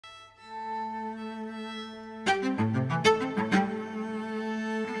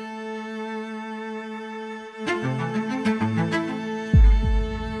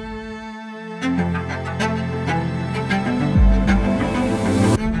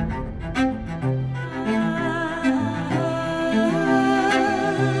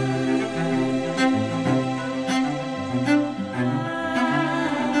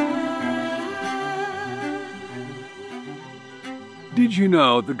Did you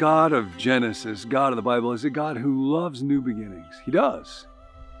know the God of Genesis, God of the Bible, is a God who loves new beginnings? He does.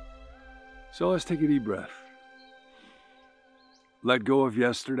 So let's take a deep breath. Let go of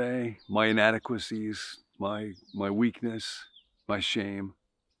yesterday, my inadequacies, my weakness, my shame.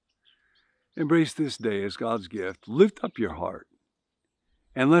 Embrace this day as God's gift. Lift up your heart.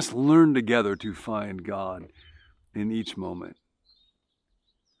 And let's learn together to find God in each moment.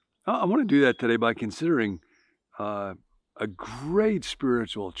 I want to do that today by considering a great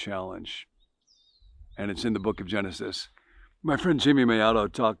spiritual challenge, and it's in the book of Genesis. My friend Jimmy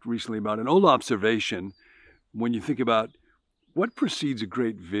Mayato talked recently about an old observation. When you think about what precedes a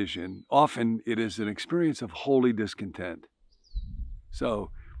great vision, often it is an experience of holy discontent.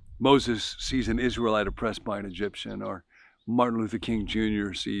 So Moses sees an Israelite oppressed by an Egyptian, or Martin Luther King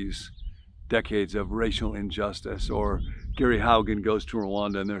Jr. sees decades of racial injustice, or Gary Haugen goes to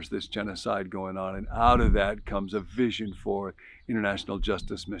Rwanda and there's this genocide going on, and out of that comes a vision for international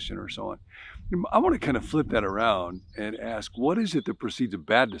justice mission or so on. I want to kind of flip that around and ask, what is it that precedes a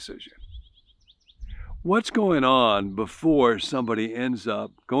bad decision? What's going on before somebody ends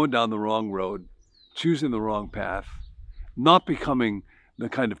up going down the wrong road, choosing the wrong path, not becoming the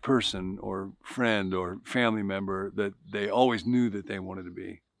kind of person or friend or family member that they always knew that they wanted to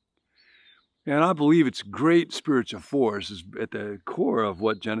be? And I believe it's great spiritual force is at the core of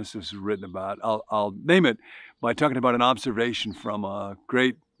what Genesis is written about. I'll name it by talking about an observation from a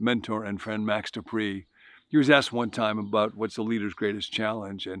great mentor and friend, Max Dupree. He was asked one time about what's a leader's greatest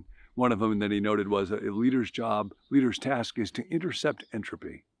challenge, and one of them that he noted was a leader's task is to intercept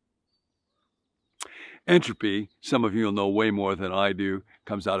entropy. Entropy, some of you will know way more than I do,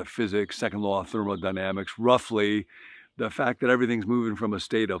 comes out of physics, second law of thermodynamics, roughly the fact that everything's moving from a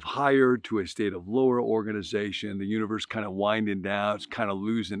state of higher to a state of lower organization, the universe kind of winding down, it's kind of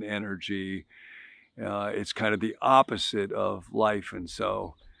losing energy. It's kind of the opposite of life and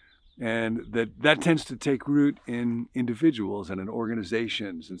that tends to take root in individuals and in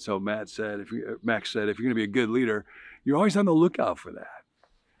organizations. And so Max said, if you're going to be a good leader, you're always on the lookout for that.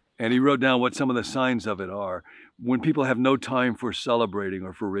 And he wrote down what some of the signs of it are. When people have no time for celebrating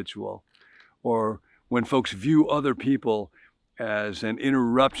or for ritual, or when folks view other people as an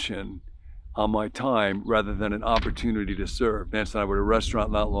interruption on my time rather than an opportunity to serve. Nancy and I were at a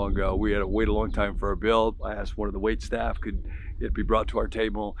restaurant not long ago. We had to wait a long time for our bill. I asked one of the wait staff, could it be brought to our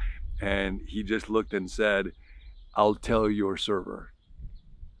table? And he just looked and said, "I'll tell your server."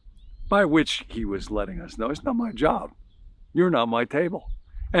 By which he was letting us know, it's not my job. You're not my table.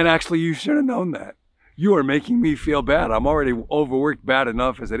 And actually, you should have known that. You are making me feel bad. I'm already overworked bad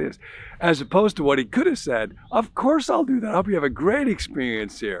enough as it is. As opposed to what he could have said, of course I'll do that. I hope you have a great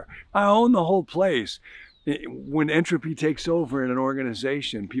experience here. I own the whole place. When entropy takes over in an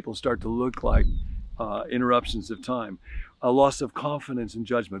organization, people start to look like interruptions of time. A loss of confidence and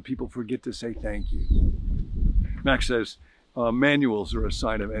judgment. People forget to say thank you. Max says, manuals are a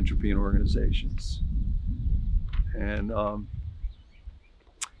sign of entropy in organizations. And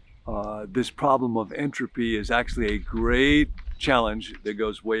this problem of entropy is actually a great challenge that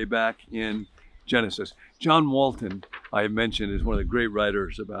goes way back in Genesis. John Walton, I have mentioned, is one of the great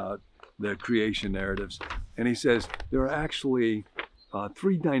writers about the creation narratives. And he says there are actually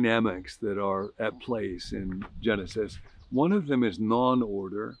three dynamics that are at place in Genesis. One of them is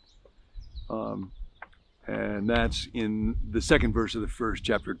non-order. And that's in the second verse of the first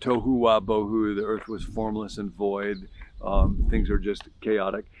chapter. Tohu wa bohu, the earth was formless and void. Things are just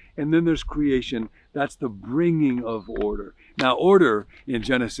chaotic. And then there's creation. That's the bringing of order. Now, order in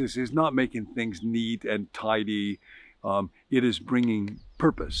Genesis is not making things neat and tidy. It is bringing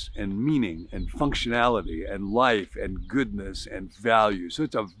purpose and meaning and functionality and life and goodness and value. So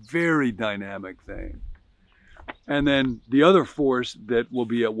it's a very dynamic thing. And then the other force that will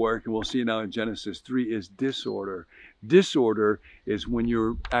be at work, and we'll see now in Genesis 3, is disorder. Disorder is when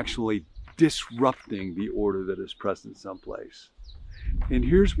you're actually disrupting the order that is present someplace. And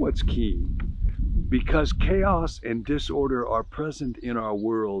here's what's key. Because chaos and disorder are present in our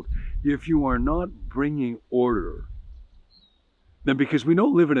world, if you are not bringing order, then because we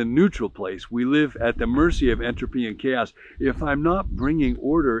don't live in a neutral place, we live at the mercy of entropy and chaos. If I'm not bringing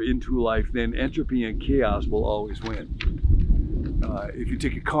order into life, then entropy and chaos will always win. if you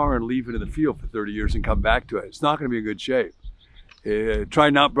take a car and leave it in the field for 30 years and come back to it, it's not going to be in good shape. Try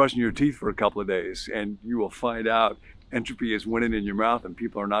not brushing your teeth for a couple of days, and you will find out entropy is winning in your mouth, and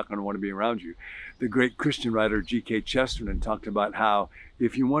people are not going to want to be around you. The great Christian writer G.K. Chesterton talked about how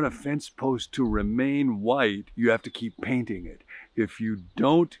if you want a fence post to remain white, you have to keep painting it. If you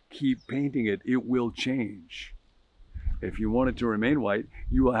don't keep painting it, it will change. If you want it to remain white,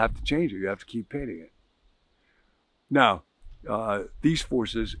 you will have to change it. You have to keep painting it. Now, these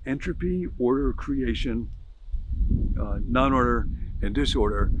forces, entropy, order, creation, non-order, and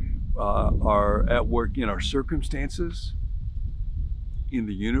disorder, are at work in our circumstances, in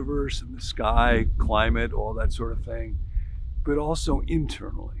the universe, in the sky, climate, all that sort of thing, but also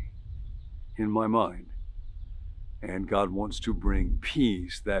internally, in my mind. And God wants to bring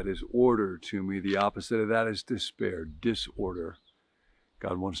peace, that is order, to me. The opposite of that is despair, disorder.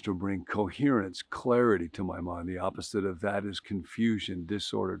 God wants to bring coherence, clarity to my mind. The opposite of that is confusion,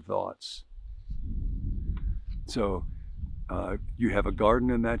 disordered thoughts. So you have a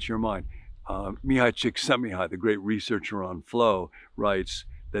garden, and that's your mind. Mihai Csikszentmihalyi, the great researcher on flow, writes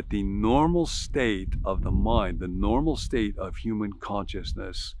that the normal state of the mind, the normal state of human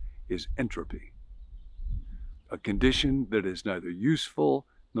consciousness, is entropy, a condition that is neither useful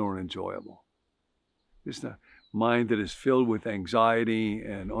nor enjoyable. It's a mind that is filled with anxiety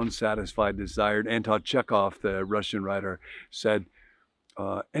and unsatisfied desire. Anton Chekhov, the Russian writer, said,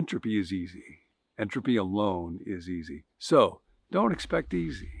 entropy is easy. Entropy alone is easy. So don't expect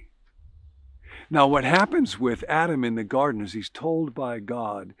easy. Now, what happens with Adam in the garden is he's told by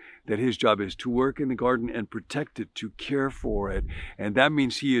God that his job is to work in the garden and protect it, to care for it. And that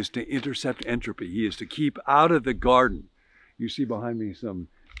means he is to intercept entropy. He is to keep out of the garden. You see behind me some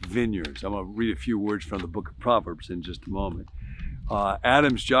vineyards. I'm going to read a few words from the book of Proverbs in just a moment.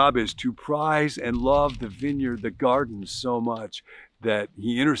 Adam's job is to prize and love the vineyard, the garden, so much that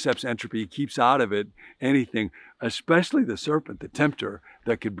he intercepts entropy, keeps out of it anything, especially the serpent, the tempter,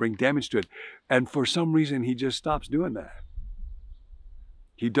 that could bring damage to it. And for some reason, he just stops doing that.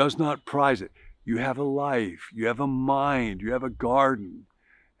 He does not prize it. You have a life, you have a mind, you have a garden.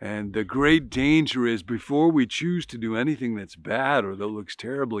 And the great danger is, before we choose to do anything that's bad or that looks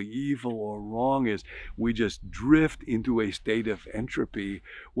terribly evil or wrong, is we just drift into a state of entropy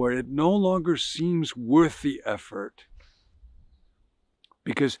where it no longer seems worth the effort.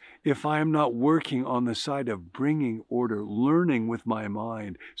 Because if I am not working on the side of bringing order, learning with my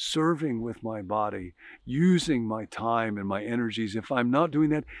mind, serving with my body, using my time and my energies, if I'm not doing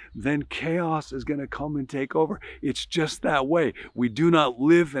that, then chaos is going to come and take over. It's just that way. We do not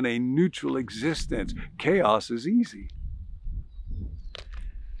live in a neutral existence. Chaos is easy.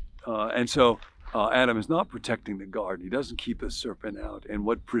 And so Adam is not protecting the garden. He doesn't keep the serpent out. And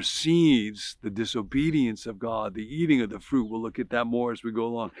what precedes the disobedience of God, the eating of the fruit, we'll look at that more as we go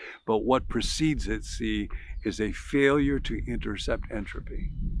along. But what precedes it, see, is a failure to intercept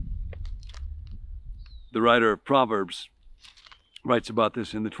entropy. The writer of Proverbs writes about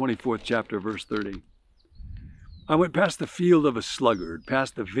this in the 24th chapter, verse 30. I went past the field of a sluggard,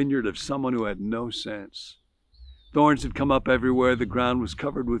 past the vineyard of someone who had no sense. Thorns had come up everywhere. The ground was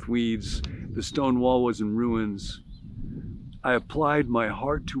covered with weeds. The stone wall was in ruins. I applied my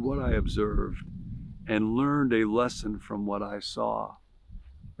heart to what I observed and learned a lesson from what I saw.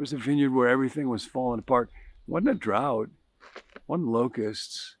 There was a vineyard where everything was falling apart. It wasn't a drought, it wasn't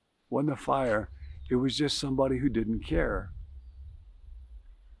locusts, it wasn't a fire. It was just somebody who didn't care.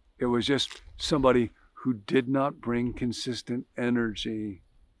 It was just somebody who did not bring consistent energy.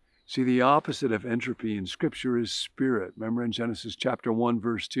 See, the opposite of entropy in Scripture is spirit. Remember in Genesis chapter 1,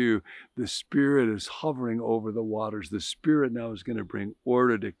 verse 2, the Spirit is hovering over the waters. The Spirit now is going to bring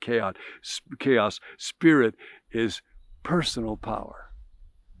order to chaos. Spirit is personal power.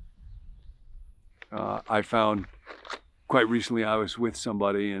 I found quite recently I was with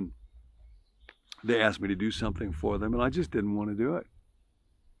somebody and they asked me to do something for them, and I just didn't want to do it.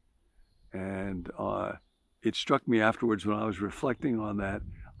 And it struck me afterwards when I was reflecting on that,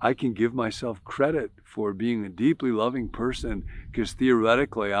 I can give myself credit for being a deeply loving person because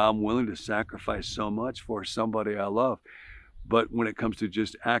theoretically I'm willing to sacrifice so much for somebody I love. But when it comes to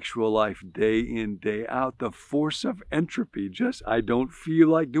just actual life, day in, day out, the force of entropy, I don't feel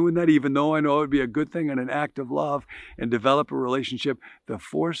like doing that, even though I know it would be a good thing and an act of love and develop a relationship. The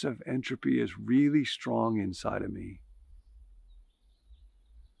force of entropy is really strong inside of me.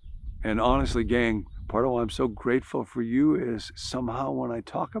 And honestly, gang, part of why I'm so grateful for you is somehow when I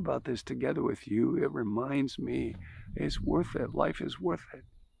talk about this together with you, it reminds me it's worth it. Life is worth it.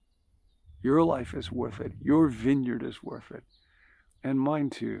 Your life is worth it. Your vineyard is worth it. And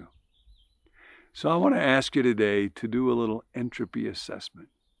mine too. So I want to ask you today to do a little entropy assessment.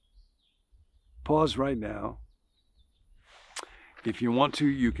 Pause right now. If you want to,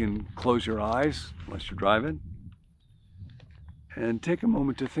 you can close your eyes, unless you're driving, and take a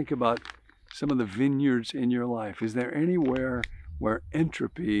moment to think about some of the vineyards in your life. Is there anywhere where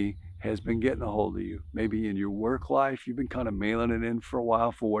entropy has been getting a hold of you? Maybe in your work life, you've been kind of mailing it in for a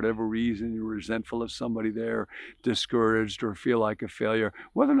while for whatever reason. You're resentful of somebody there, discouraged, or feel like a failure.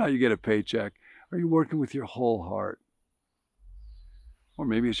 Whether or not you get a paycheck, are you working with your whole heart? Or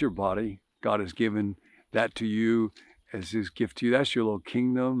maybe it's your body. God has given that to you as his gift to you. That's your little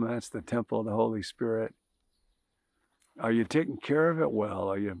kingdom. That's the temple of the Holy Spirit. Are you taking care of it well?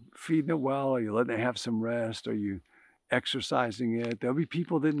 Are you feeding it well? Are you letting it have some rest? Are you exercising it? There'll be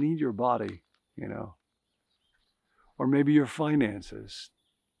people that need your body, you know. Or maybe your finances.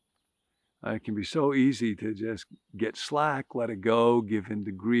 It can be so easy to just get slack, let it go, give in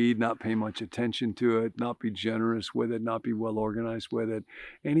to greed, not pay much attention to it, not be generous with it, not be well organized with it.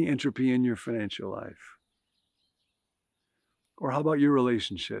 Any entropy in your financial life? Or how about your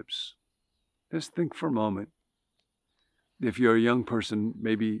relationships? Just think for a moment. If you're a young person,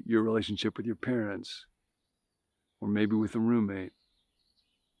 maybe your relationship with your parents, or maybe with a roommate,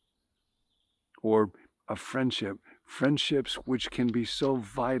 or a friendship. Friendships which can be so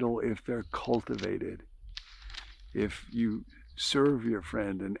vital if they're cultivated. If you serve your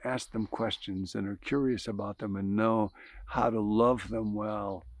friend and ask them questions and are curious about them and know how to love them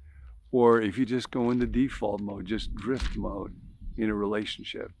well, or if you just go into default mode, just drift mode in a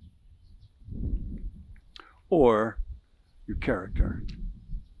relationship, or your character.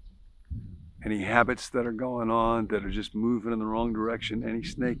 Any habits that are going on that are just moving in the wrong direction, any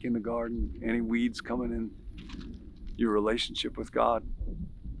snake in the garden, any weeds coming in your relationship with God.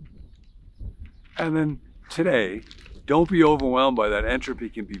 And then today, don't be overwhelmed by that. Entropy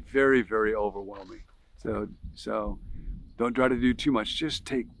can be very, very overwhelming. So don't try to do too much. Just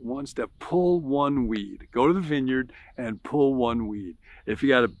take one step, pull one weed. Go to the vineyard and pull one weed. If you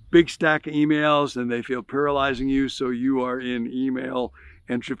got a big stack of emails and they feel paralyzing you, so you are in email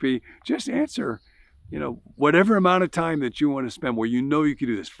entropy, just answer, whatever amount of time that you want to spend where you know you can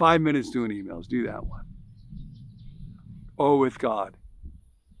do this. 5 minutes doing emails, do that one. Or with God.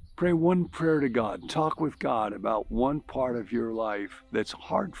 Pray one prayer to God. Talk with God about one part of your life that's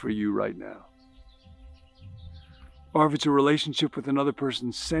hard for you right now. Or if it's a relationship with another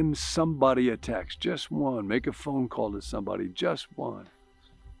person, send somebody a text, just one. Make a phone call to somebody, just one.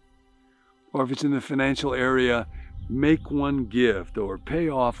 Or if it's in the financial area, make one gift or pay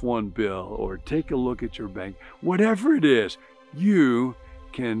off one bill or take a look at your bank. Whatever it is, you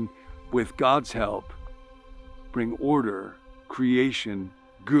can, with God's help, bring order, creation,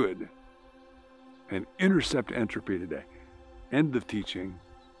 good, and intercept entropy today. End of teaching,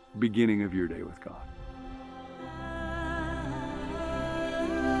 beginning of your day with God.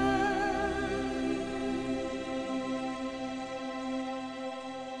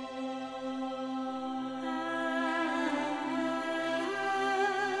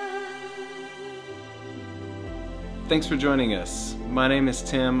 Thanks for joining us. My name is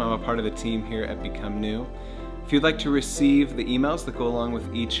Tim. I'm a part of the team here at Become New. If you'd like to receive the emails that go along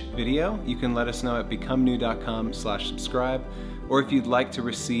with each video, you can let us know at becomenew.com/subscribe. Or if you'd like to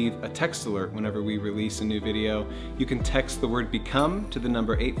receive a text alert whenever we release a new video, you can text the word BECOME to the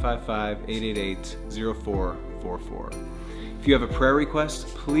number 855-888-0444. If you have a prayer request,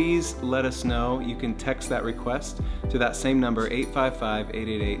 please let us know. You can text that request to that same number,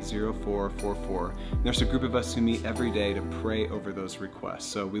 855-888-0444. There's a group of us who meet every day to pray over those requests.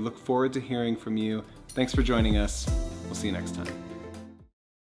 So we look forward to hearing from you. Thanks for joining us. We'll see you next time.